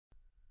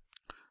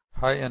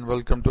Hi and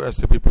welcome to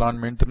SAP Plant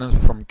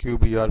Maintenance from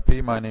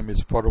QBRP. My name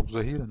is Farooq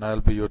Zahir and I'll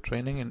be your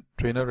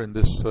trainer in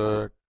this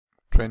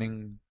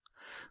training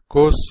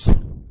course.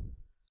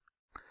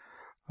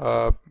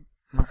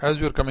 As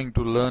you're coming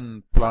to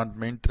learn plant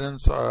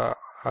maintenance,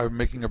 I'm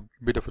making a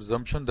bit of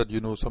assumption that you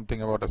know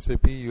something about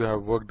SAP. You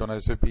have worked on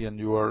SAP and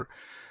you are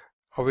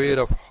aware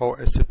of how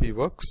SAP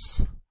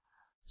works.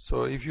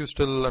 So if you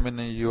still,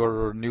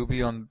 you're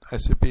newbie on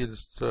SAP,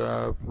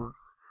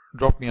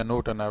 drop me a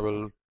note and I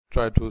will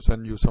try to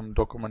send you some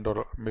document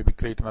or maybe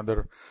create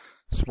another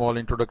small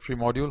introductory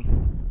module.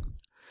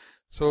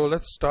 So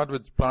let's start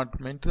with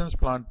plant maintenance.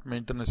 Plant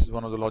maintenance is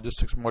one of the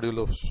logistics module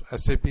of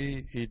SAP.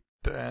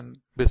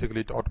 Basically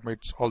it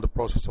automates all the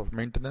process of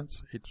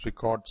maintenance. It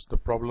records the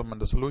problem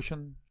and the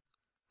solution.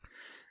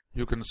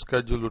 You can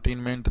schedule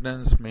routine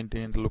maintenance,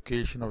 maintain the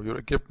location of your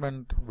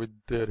equipment with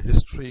their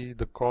history,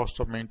 the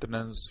cost of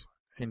maintenance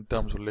in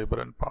terms of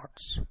labor and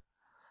parts.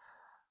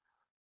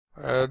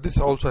 This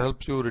also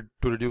helps you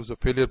to reduce the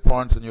failure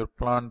points in your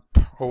plant.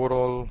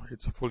 Overall,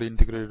 it's fully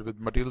integrated with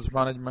materials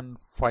management,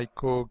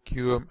 FICO,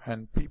 QM,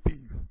 and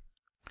PP.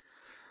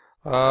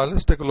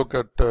 Let's take a look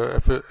at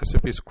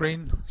SAP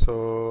screen.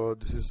 So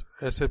this is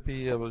SAP.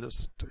 I will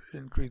just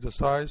increase the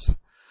size.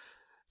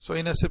 So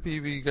in SAP,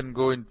 we can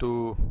go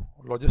into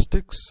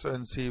logistics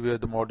and see where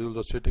the modules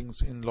are sitting.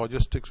 In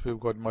logistics, we've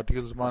got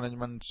materials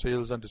management,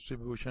 sales and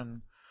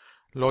distribution,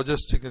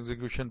 logistic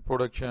execution,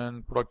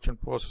 production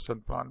process,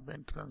 and plant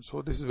maintenance.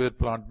 So this is where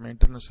plant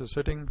maintenance is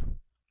sitting.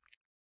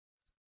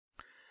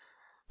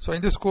 So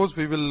in this course,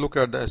 we will look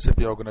at the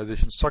SAP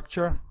organization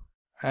structure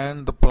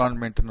and the plant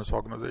maintenance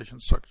organization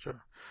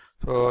structure.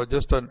 So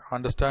just an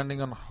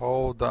understanding on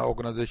how the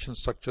organization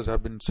structures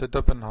have been set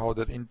up and how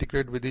they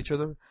integrate with each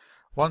other.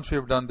 Once we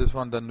have done this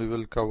one, then we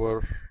will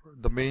cover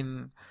the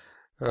main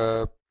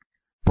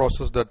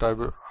process that I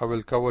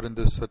will cover in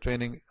this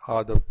training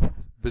are the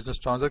business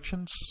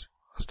transactions,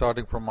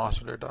 starting from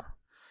master data.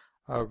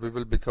 We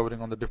will be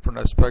covering on the different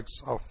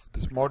aspects of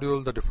this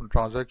module, the different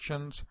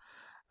transactions,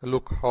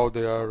 look how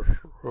they are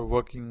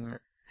working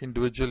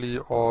individually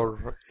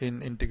or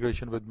in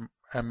integration with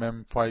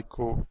MM,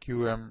 FICO,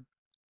 QM,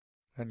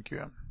 and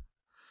QM.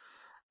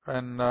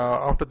 And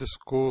after this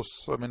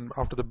course,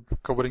 after the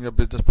covering of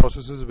business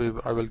processes,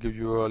 I will give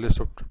you a list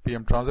of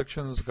PM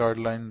transactions,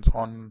 guidelines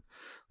on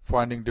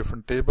finding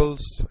different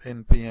tables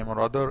in PM or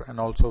other, and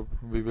also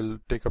we will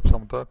take up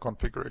some of the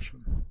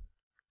configuration.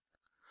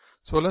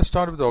 So let's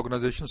start with the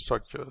organization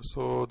structure.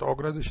 So the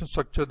organization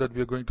structure that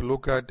we are going to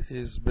look at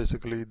is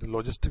basically the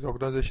logistic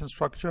organization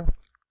structure.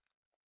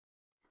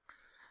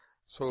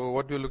 So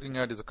what we're looking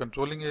at is a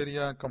controlling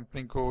area,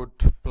 company code,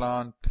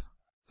 plant,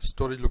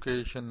 storage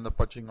location, the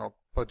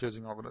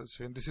purchasing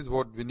organization. This is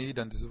what we need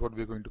and this is what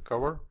we're going to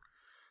cover.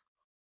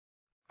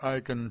 I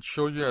can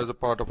show you as a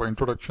part of our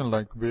introduction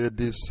like where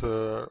this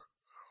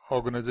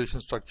organization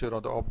structure or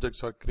the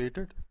objects are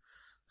created.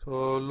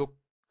 So look,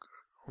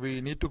 we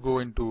need to go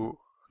into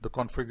the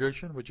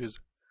configuration, which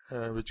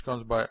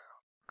comes by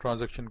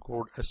transaction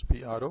code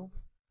SPRO.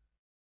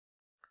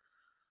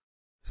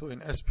 So in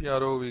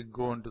SPRO we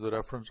go into the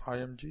reference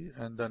IMG,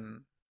 and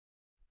then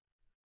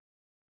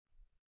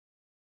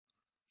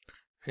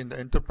in the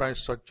enterprise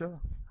structure,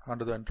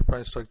 under the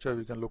enterprise structure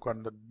we can look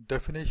on the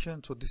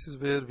definition. So this is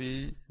where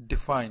we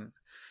define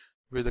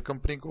where the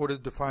company code is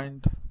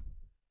defined.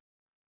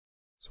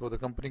 So the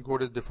company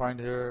code is defined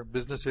here,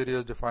 business area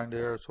is defined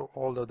here. So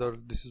all the other,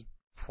 this is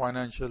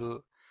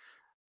financial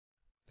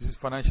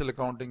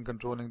accounting,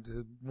 controlling.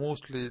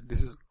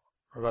 This is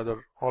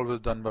rather always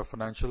done by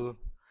financial.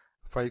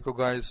 FICO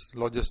guys,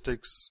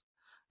 logistics.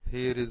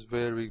 Here is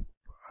where we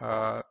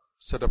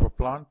set up a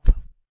plant,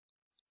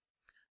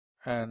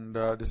 and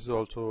this is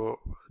also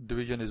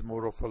division is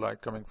more of a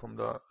like coming from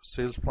the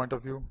sales point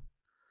of view.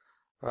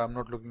 I'm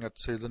not looking at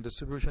sales and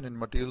distribution. In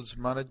materials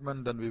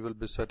management, then we will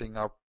be setting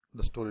up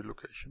the storage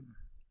location.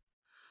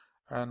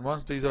 And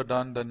once these are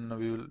done,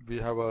 then we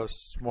have a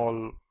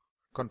small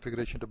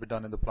configuration to be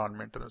done in the plant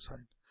maintenance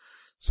side.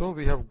 So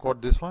we have got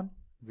this one.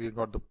 We have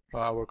got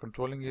our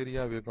controlling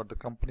area. We have got the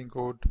company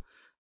code.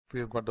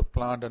 We have got the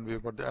plant, and we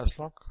have got the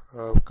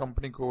SLOC.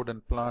 Company code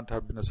and plant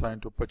have been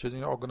assigned to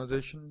purchasing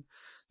organization.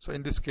 So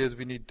in this case,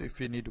 if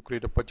we need to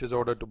create a purchase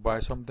order to buy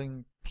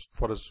something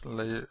for us,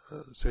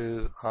 say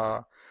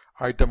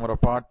item or a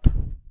part.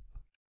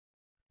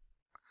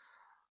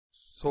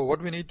 So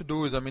what we need to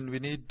do is, we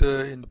need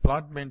in the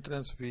plant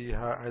maintenance,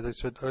 as I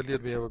said earlier,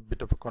 we have a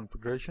bit of a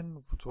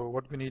configuration. So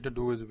what we need to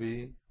do is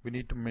we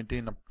need to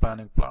maintain a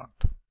planning plant.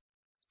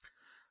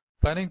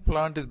 Planning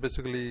plant is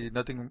basically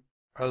nothing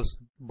else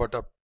but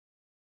a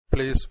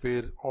place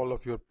where all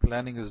of your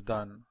planning is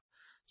done.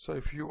 So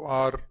if you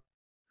are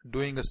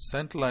doing a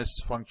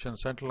centralized function,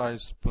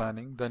 centralized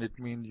planning, then it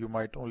means you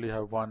might only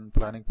have one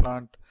planning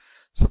plant.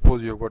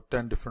 Suppose you've got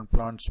 10 different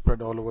plants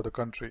spread all over the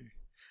country.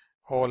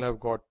 All have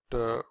got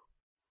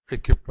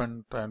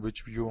equipment and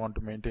which you want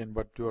to maintain,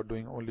 but you are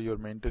doing only your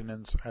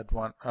maintenance at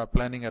one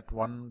planning at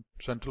one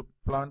central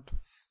plant.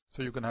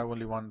 So you can have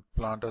only one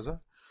plant as a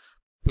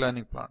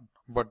planning plant.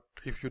 But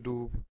if you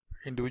do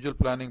individual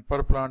planning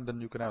per plant,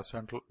 then you can have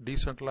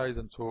decentralized,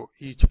 and so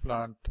each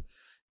plant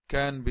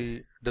can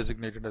be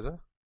designated as a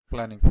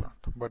planning plant.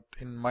 But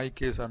in my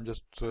case, I'm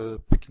just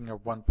picking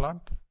up one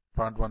plant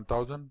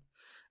 1000,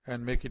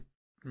 and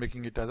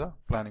making it as a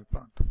planning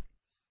plant.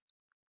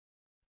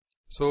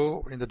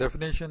 So in the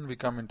definition, we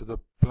come into the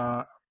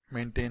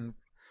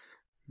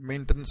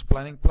maintenance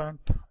planning plant.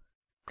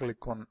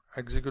 Click on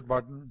execute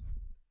button.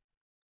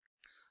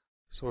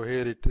 So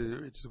here it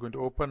is going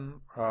to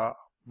open.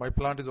 My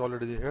plant is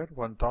already here,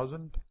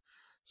 1000.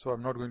 So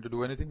I'm not going to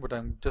do anything, but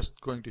I'm just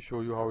going to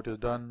show you how it is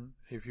done.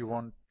 If you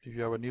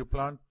have a new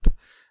plant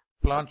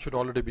should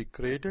already be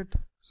created.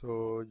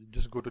 So you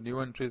just go to new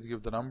entries,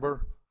 give the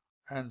number,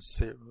 and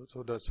save.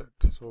 So that's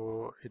it.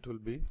 So it will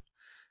be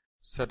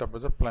set up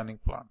as a planning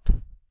plant.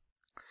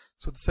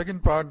 So the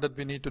second part that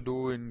we need to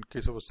do in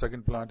case of a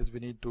second plant is we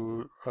need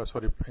to,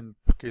 in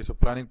case of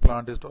planning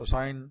plant, is to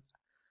assign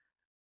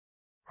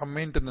a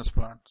maintenance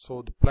plant.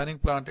 So the planning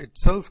plant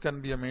itself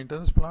can be a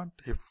maintenance plant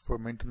if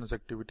maintenance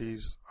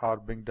activities are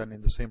being done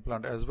in the same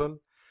plant as well.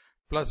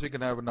 Plus we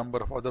can have a number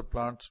of other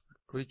plants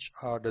which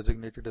are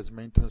designated as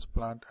maintenance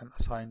plant and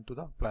assigned to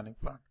the planning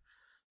plant.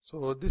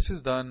 So this is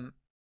done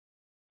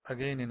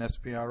again in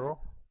SPRO,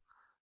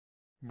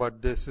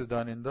 but this is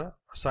done in the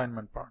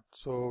assignment part.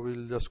 So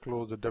we'll just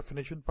close the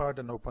definition part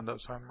and open the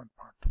assignment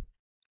part.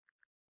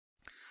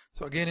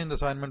 So again in the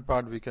assignment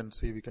part, we can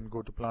see we can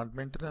go to plant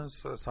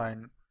maintenance,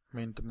 assign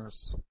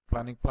maintenance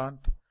planning plant.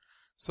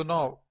 So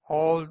now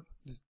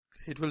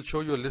it will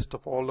show you a list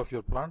of all of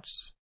your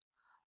plants.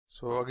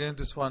 So again,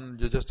 this one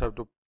you just have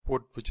to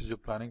put which is your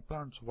planning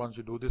plant. So once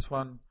you do this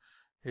one,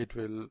 it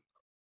will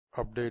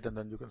update and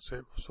then you can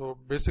save. So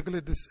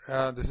basically this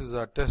is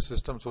a test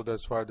system, so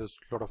that's why there's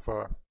a lot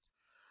of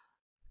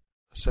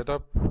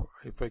setup.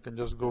 If I can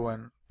just go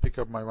and pick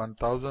up my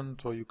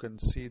 1000, so you can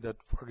see that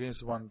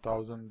against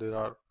 1000 there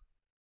are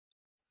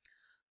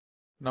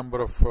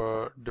number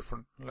of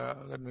different,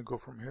 let me go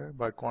from here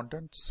by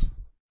contents,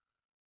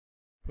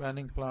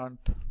 planning plant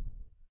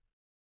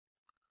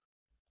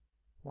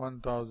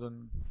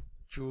 1000,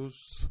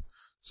 choose.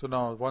 So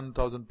now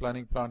 1000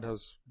 planning plant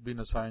has been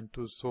assigned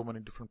to so many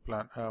different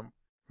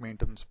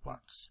maintenance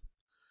plants.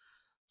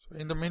 So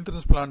in the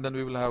maintenance plant, then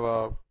we will have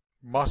a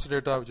master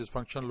data, which is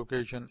function,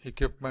 location,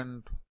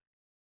 equipment.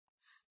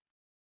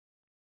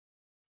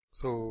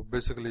 So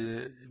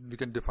basically we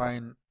can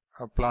define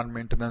a plant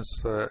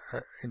maintenance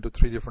into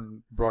 3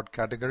 different broad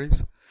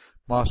categories: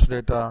 master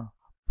data,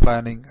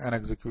 planning, and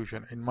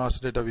execution. In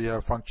master data we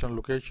have function,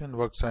 location,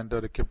 work center,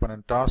 equipment,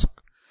 and task.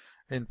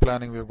 In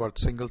planning we've got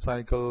single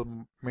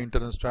cycle,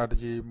 maintenance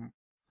strategy,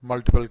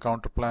 multiple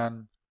counter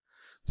plan,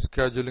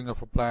 scheduling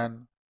of a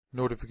plan,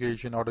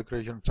 notification, order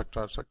creation,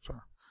 etc.,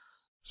 etc.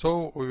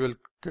 So we will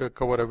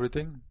cover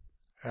everything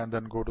and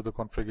then go to the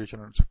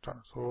configuration,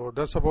 etc. So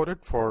that's about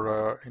it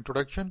for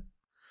introduction.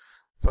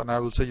 So, and I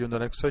will see you in the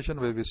next session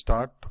where we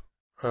start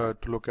to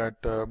look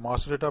at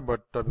master data.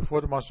 But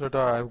before the master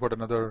data, I've got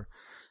another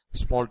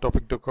small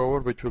topic to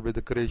cover, which will be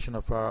the creation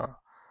of a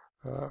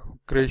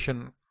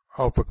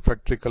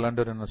factory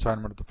calendar and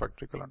assignment of the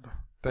factory calendar.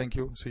 Thank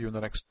you. See you in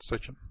the next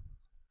session.